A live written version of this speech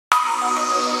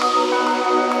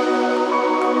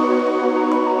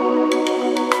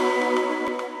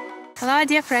Hello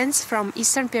dear friends from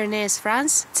Eastern-Pyrenees,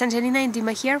 France. It's Angelina and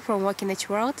Dima here from Walking Edge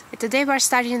World. Today we're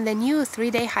starting the new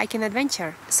 3-day hiking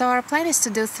adventure. So our plan is to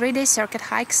do 3-day circuit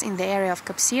hikes in the area of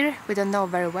Capcir. We don't know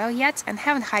very well yet and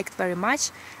haven't hiked very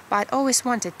much, but always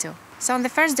wanted to. So on the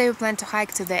first day we plan to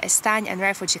hike to the Estany and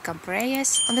Refuge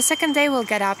Camporells. On the second day we'll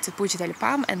get up to Puig del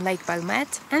Pam and Lake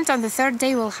Balmet. And on the third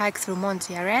day we'll hike through Mont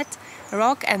Llaret,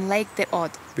 Rock and Lake the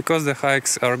Aude. Because the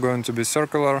hikes are going to be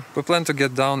circular, we plan to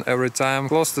get down every time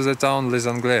close to the town Les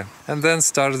Anglais and then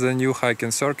start the new hiking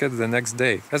circuit the next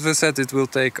day. As we said, it will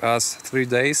take us 3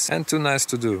 days and 2 nights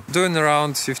to do, doing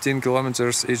around 15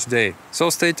 kilometers each day.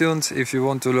 So stay tuned if you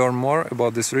want to learn more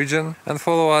about this region and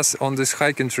follow us on this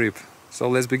hiking trip. So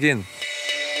let's begin.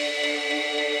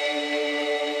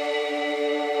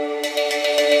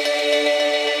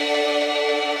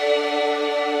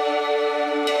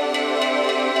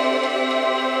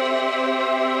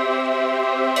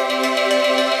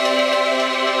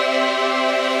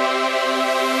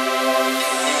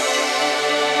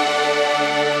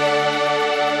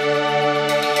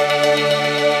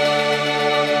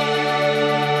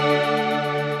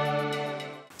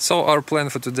 So our plan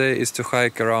for today is to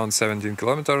hike around 17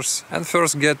 kilometers and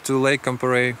first get to Lake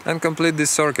Camporells and complete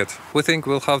this circuit. We think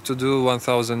we'll have to do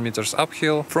 1000 meters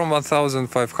uphill from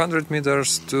 1500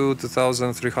 meters to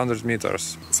 2300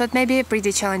 meters. So it may be a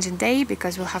pretty challenging day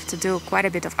because we'll have to do quite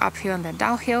a bit of uphill and then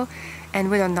downhill,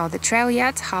 and we don't know the trail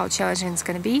yet, how challenging it's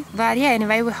gonna be. But yeah,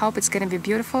 anyway, we hope it's gonna be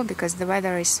beautiful because the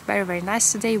weather is very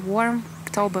nice today, warm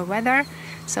October weather,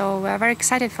 so we're very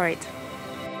excited for it.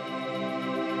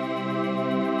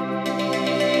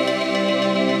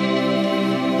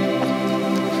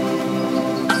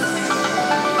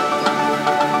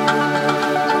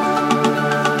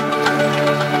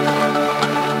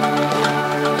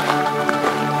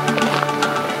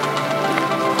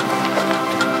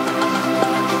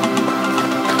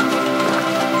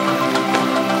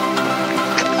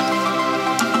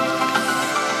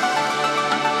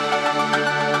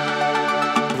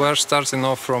 We're starting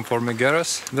off from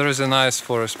Formigueres. There is a nice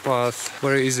forest path,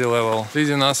 very easy level,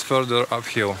 leading us further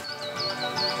uphill.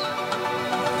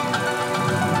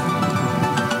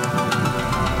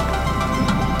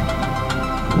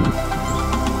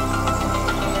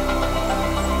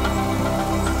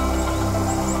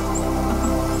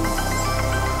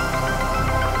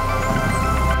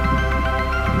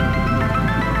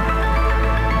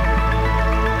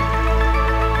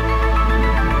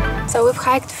 So we've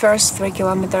hiked first 3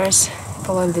 kilometers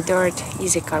following the dirt,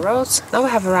 easy car roads. Now we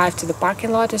have arrived to the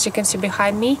parking lot, as you can see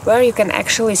behind me, where you can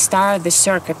actually start the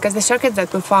circuit, because the circuit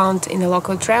that we found in the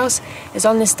local trails is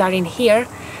only starting here.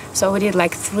 So we did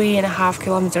like 3.5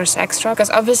 kilometers extra, because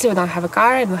obviously we don't have a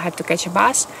car and we had to catch a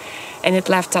bus, and it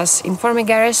left us in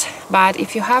Formigueres. But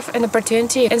if you have an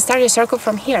opportunity, you can start your circle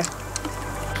from here.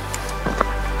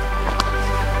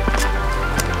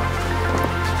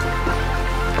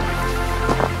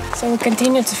 So we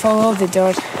continue to follow the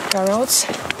dirt roads,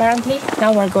 apparently.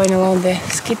 Now we're going along the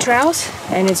ski trails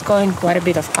and it's going quite a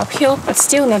bit of uphill, but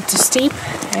still not too steep.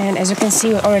 And as you can see,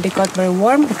 we already got very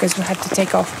warm because we had to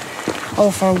take off all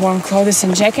of our warm clothes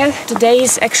and jacket. Today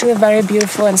is actually a very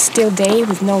beautiful and still day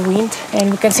with no wind,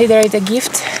 and we consider it a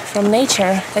gift from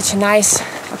nature. Such a nice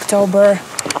October,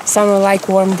 summer-like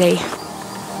warm day.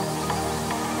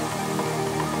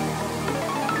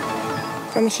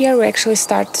 From here we actually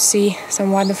start to see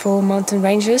some wonderful mountain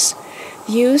ranges,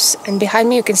 views, and behind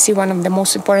me you can see one of the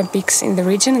most important peaks in the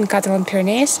region in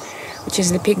Pyrénées, which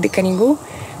is the Puig del Pam,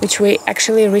 which we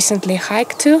actually recently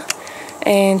hiked to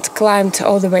and climbed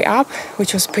all the way up,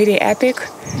 which was pretty epic.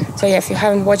 So yeah, if you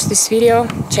haven't watched this video,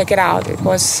 check it out, it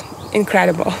was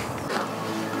incredible.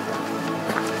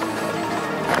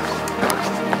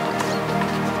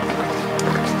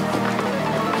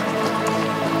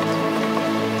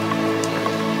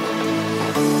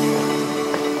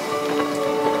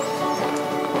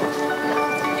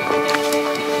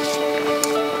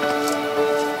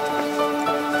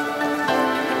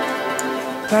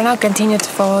 We now continue to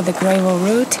follow the gravel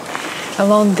route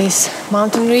along this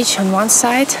mountain ridge on one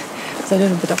side with a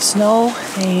little bit of snow,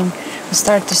 and we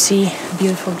start to see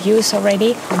beautiful views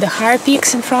already of the higher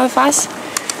peaks in front of us.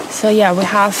 So yeah, we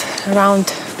have around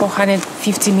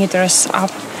 450 meters up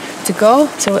to go,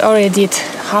 so we already did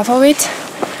half of it,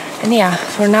 and yeah,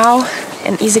 for now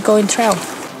an easygoing trail.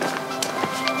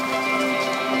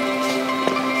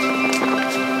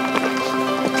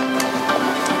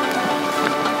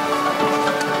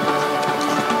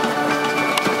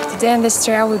 Today on this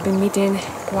trail we've been meeting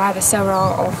quite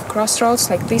several of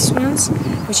crossroads like these ones,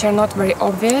 which are not very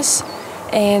obvious,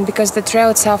 and because the trail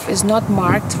itself is not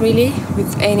marked really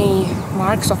with any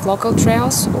marks of local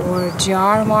trails or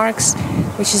GR marks,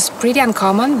 which is pretty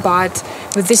uncommon, but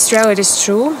with this trail it is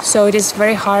true, so it is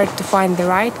very hard to find the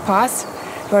right path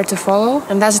where to follow,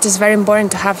 and thus it is very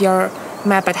important to have your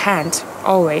map at hand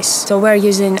always. So we're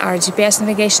using our GPS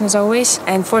navigation as always,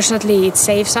 and fortunately it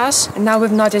saves us. And now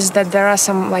we've noticed that there are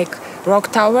some like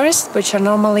rock towers which are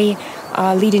normally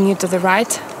leading you to the right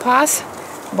path,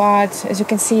 but as you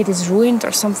can see it is ruined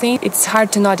or something. It's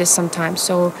hard to notice sometimes,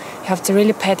 so you have to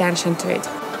really pay attention to it.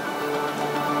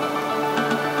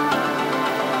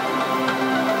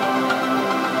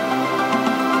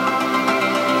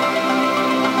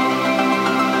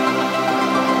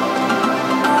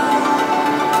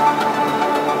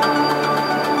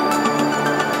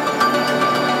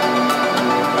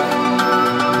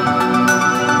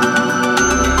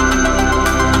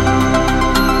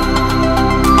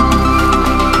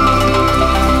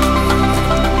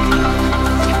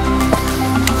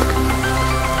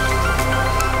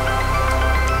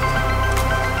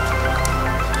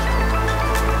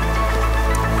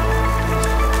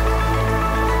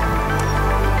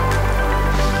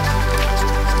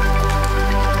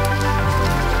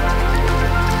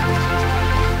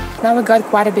 Now we got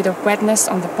quite a bit of wetness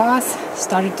on the path,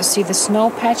 started to see the snow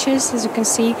patches as you can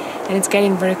see, and it's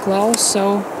getting very close,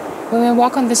 so we will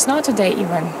walk on the snow today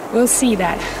even. We'll see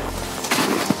that.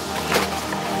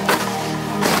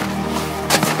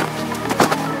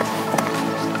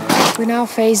 We now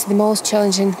face the most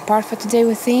challenging part for today,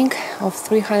 we think, of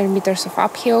 300 meters of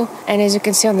uphill, and as you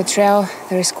can see on the trail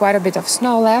there is quite a bit of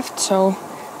snow left, so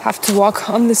have to walk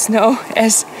on the snow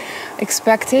as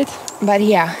expected. But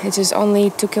yeah, it is only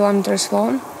 2 kilometers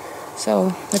long,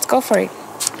 so let's go for it.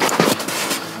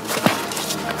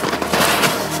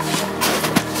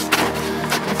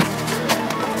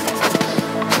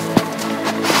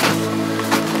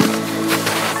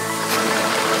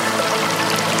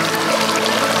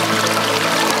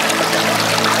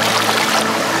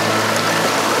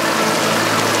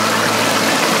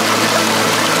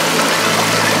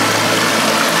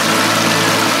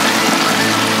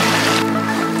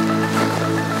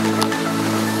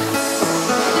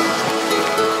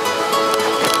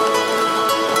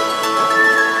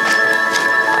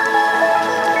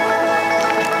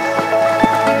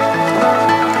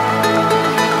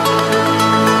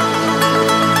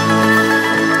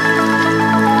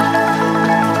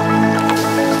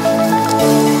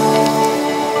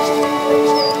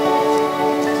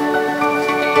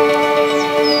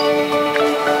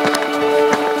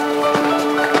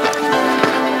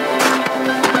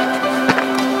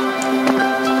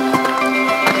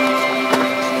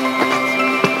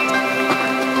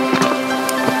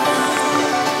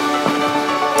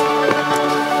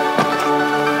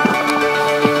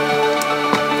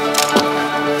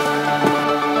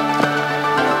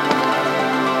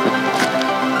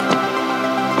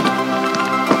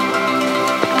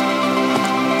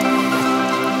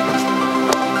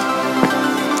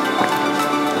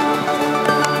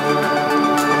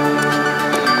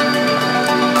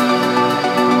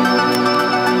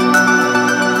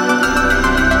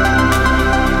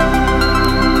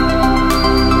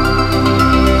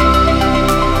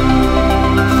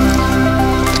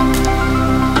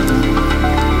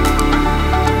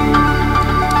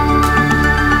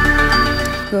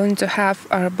 To have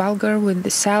our bulgur with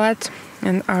the salad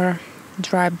and our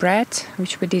dry bread,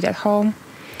 which we did at home,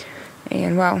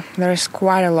 and well, there's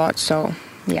quite a lot, so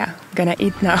yeah, gonna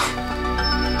eat now.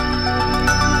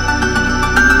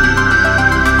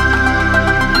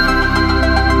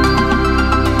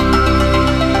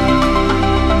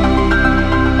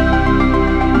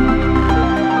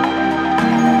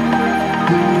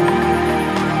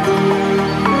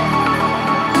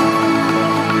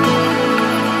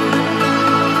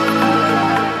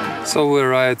 So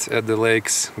we're right at the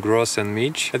lakes Gros and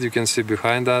Mich, as you can see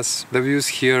behind us. The views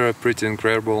here are pretty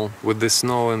incredible, with the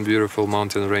snow and beautiful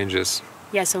mountain ranges.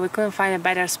 Yeah, so we couldn't find a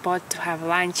better spot to have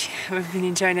lunch. We've been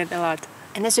enjoying it a lot.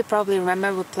 And as you probably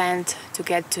remember, we planned to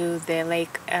get to the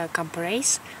lake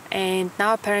Camporells, and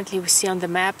now apparently we see on the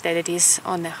map that it is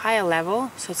on a higher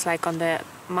level, so it's like on the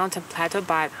mountain plateau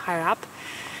but higher up,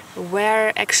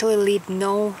 where actually lead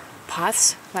no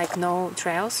paths, like no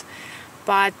trails.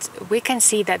 but we can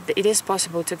see that it is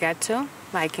possible to get to,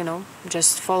 like, you know,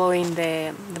 just following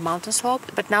the mountain slope.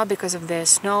 But now, because of the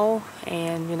snow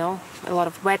and, you know, a lot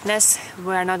of wetness,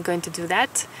 we are not going to do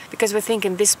that, because we think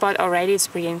in this spot already it's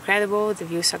pretty incredible, the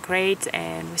views are great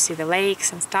and we see the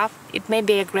lakes and stuff. It may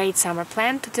be a great summer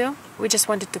plan to do. We just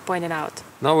wanted to point it out.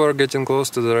 Now we're getting close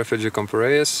to the refugee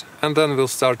Camporells, and then we'll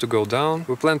start to go down.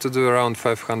 We plan to do around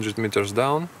 500 meters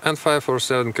down and 5 or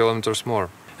 7 kilometers more.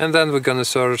 And then we're gonna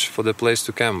search for the place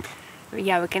to camp.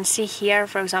 Yeah, we can see here,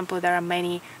 for example, there are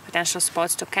many potential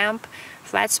spots to camp,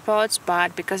 flat spots,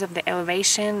 but because of the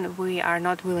elevation, we are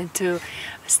not willing to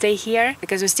stay here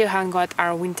because we still haven't got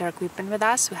our winter equipment with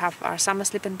us. We have our summer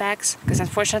sleeping bags because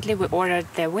unfortunately we ordered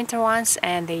the winter ones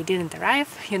and they didn't arrive.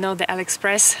 You know the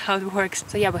AliExpress, how it works.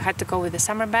 So yeah, we had to go with the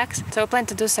summer bags. So we plan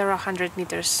to do several hundred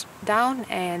meters down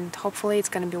and hopefully it's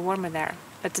gonna be warmer there.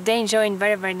 But today enjoying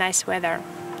very, very nice weather.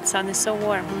 The sun is so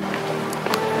warm.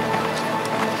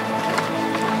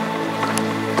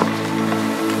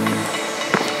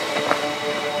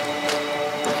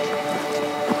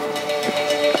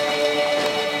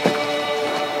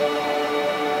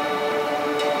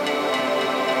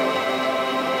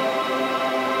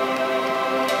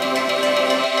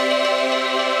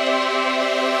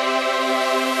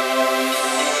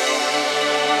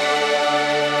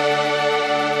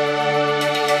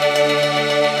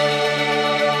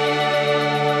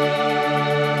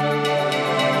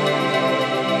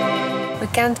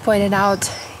 Can't point it out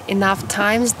enough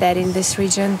times that in this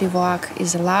region bivouac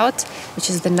is allowed, which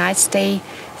is the night stay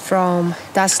from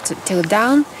dusk till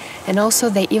dawn. And also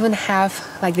they even have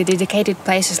like the dedicated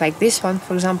places like this one,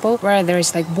 for example, where there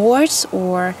is like boards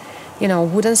or, you know,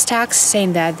 wooden stacks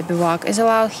saying that the bivouac is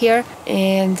allowed here.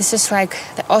 And this is like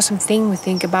the awesome thing we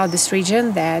think about this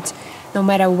region, that no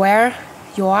matter where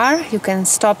you are, you can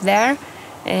stop there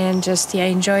and just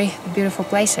enjoy the beautiful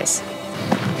places.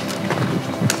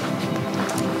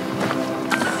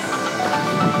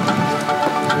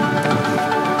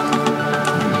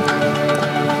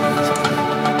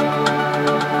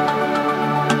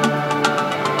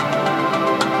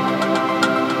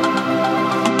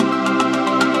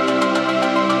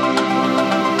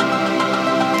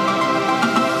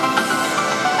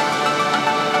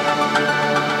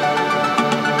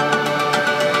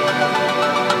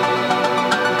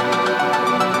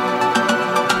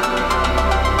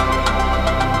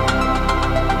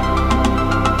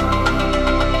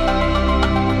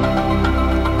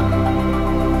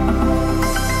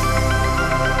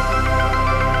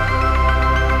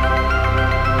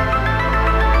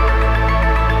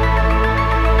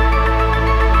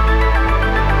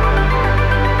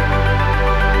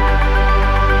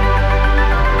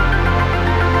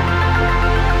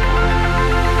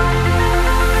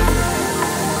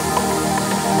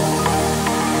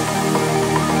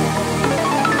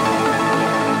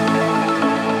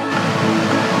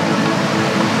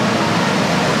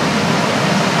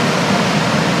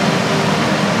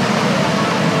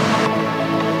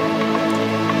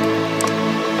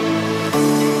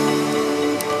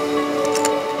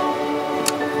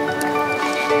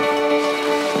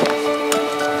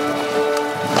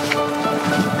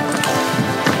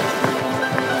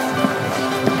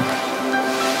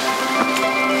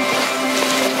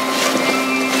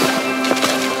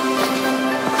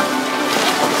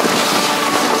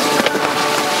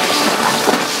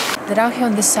 The downhill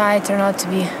on this side turned out to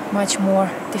be much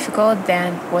more difficult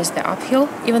than was the uphill,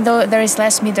 even though there is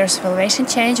less meters of elevation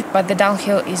change, but the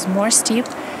downhill is more steep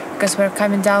because we're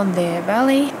coming down the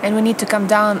valley and we need to come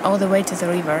down all the way to the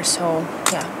river. So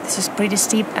yeah, this is pretty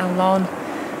steep and long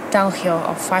downhill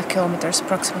of 5 kilometers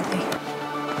approximately.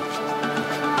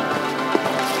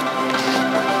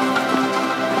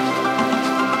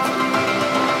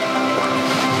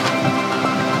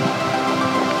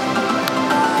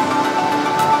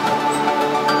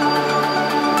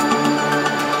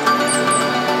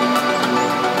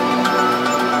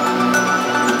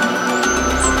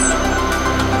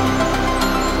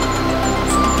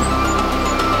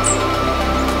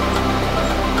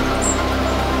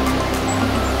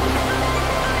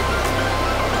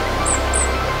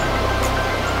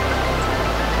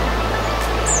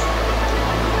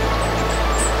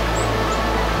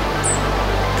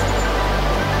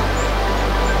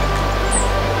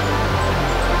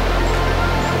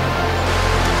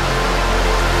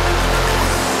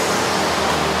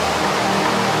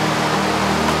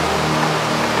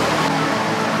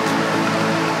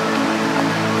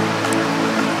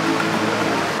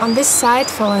 On this side,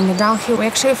 following the downhill, we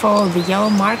actually follow the yellow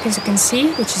mark, as you can see,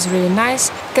 which is really nice.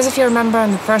 Because if you remember,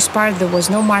 on the first part there was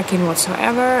no marking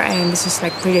whatsoever, and this is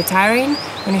like pretty tiring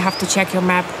when you have to check your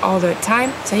map all the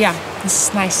time. So yeah, this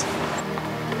is nice.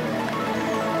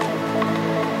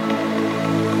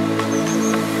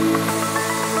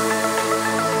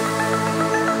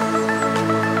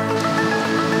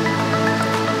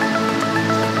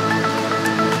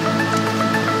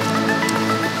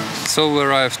 So we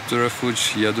arrived to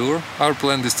Refuge Lladura, our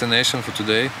planned destination for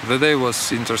today. The day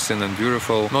was interesting and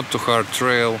beautiful, not too hard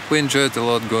trail. We enjoyed a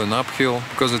lot going uphill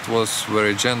because it was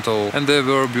very gentle and there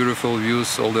were beautiful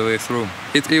views all the way through.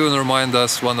 It even reminded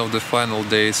us one of the final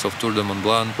days of Tour de Mont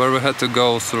Blanc, where we had to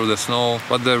go through the snow,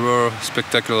 but there were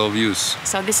spectacular views.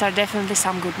 So these are definitely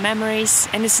some good memories,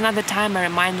 and it's another time a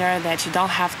reminder that you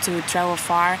don't have to travel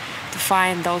far to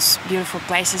find those beautiful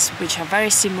places which are very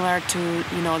similar to,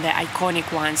 you know, the iconic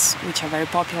ones which are very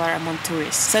popular among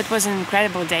tourists. So it was an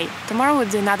incredible day. Tomorrow we'll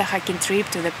do another hiking trip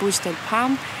to the Puig del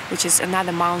Pam, which is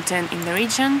another mountain in the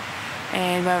region,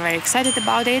 and we're very excited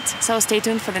about it, so stay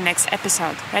tuned for the next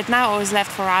episode. Right now all is left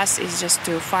for us is just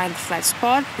to find a flat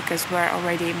spot, because we're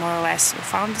already more or less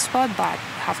found the spot, but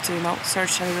have to, you know,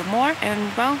 search a little more,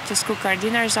 and well, just cook our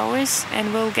dinner as always,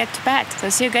 and we'll get to bed. So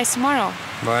see you guys tomorrow.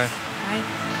 Bye. Bye.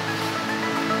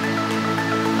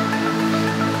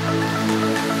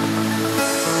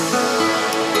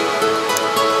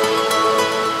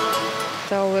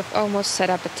 So we've almost set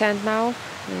up a tent now.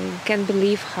 I can't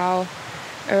believe how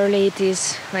early it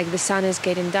is, like the sun is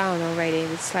getting down already.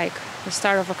 It's like the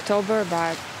start of October,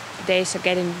 but the days are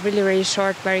getting really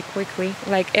short very quickly.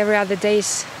 Like every other day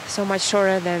is so much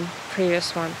shorter than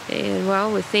previous one. And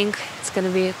well, we think it's gonna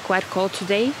be quite cold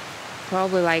today,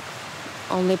 probably like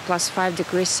only +5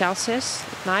 degrees Celsius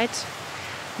at night,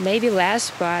 maybe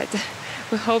less, but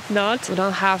we hope not. We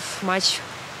don't have much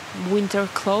winter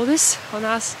clothes on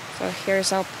us. So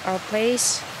here's our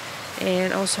place,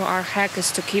 and also our hack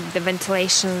is to keep the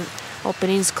ventilation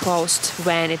openings closed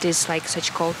when it is like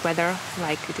such cold weather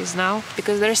like it is now,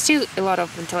 because there's still a lot of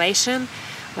ventilation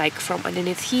like from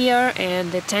underneath here,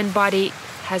 and the tent body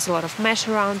has a lot of mesh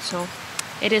around, so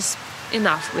it is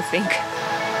enough, we think.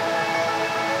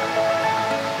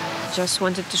 Just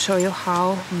wanted to show you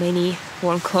how many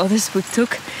warm clothes we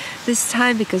took this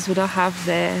time, because we don't have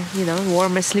the, you know,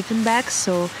 warmer sleeping bags.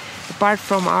 So apart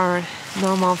from our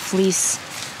normal fleece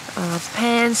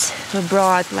pants, we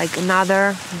brought like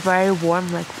another very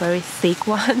warm, like very thick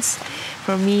ones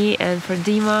for me and for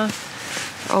Dima.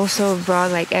 Also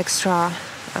brought like extra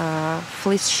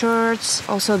fleece shirts,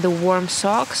 also the warm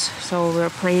socks. So we're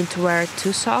planning to wear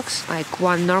 2 socks, like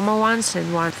one normal ones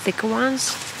and one thicker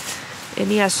ones. And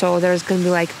yeah, so there's gonna be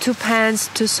like 2 pants,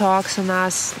 2 socks on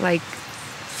us, like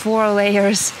 4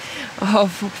 layers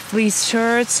of fleece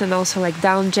shirts, and also like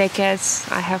down jackets.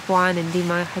 I have one and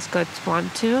Dima has got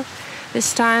one too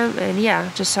this time. And yeah,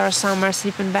 just our summer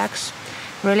sleeping bags.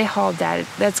 Really hope that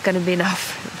that's gonna be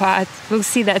enough, but we'll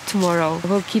see that tomorrow.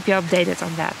 We'll keep you updated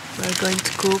on that. We're going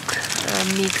to cook a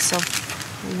mix of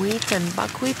wheat and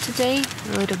buckwheat today,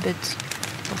 a little bit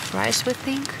of rice, we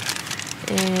think.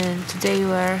 And today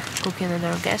we're cooking on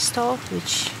our gas stove,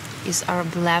 which is our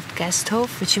beloved gas stove,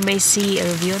 which you may see a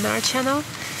review on our channel.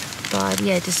 But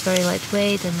yeah, it is very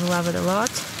lightweight and we love it a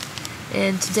lot.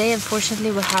 And today,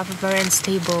 unfortunately, we have a very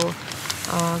unstable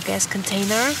gas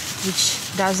container,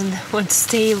 which doesn't want to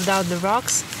stay without the rock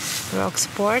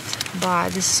support. But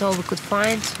this is all we could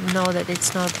find. We know that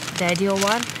it's not the ideal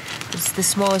one. It's the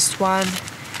smallest one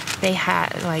they had,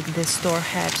 like the store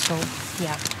had. So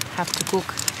yeah, have to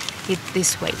cook it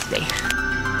this way today.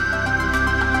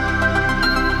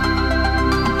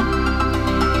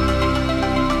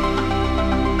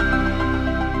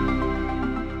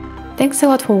 Thanks a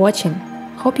lot for watching.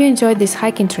 Hope you enjoyed this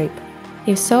hiking trip.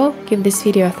 If so, give this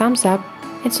video a thumbs up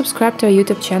and subscribe to our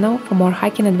YouTube channel for more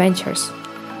hiking adventures.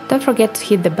 Don't forget to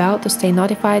hit the bell to stay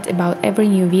notified about every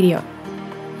new video.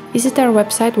 Visit our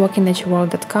website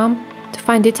walkingnatureworld.com to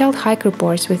find detailed hike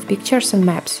reports with pictures and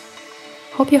maps.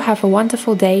 Hope you have a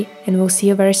wonderful day, and we'll see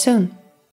you very soon.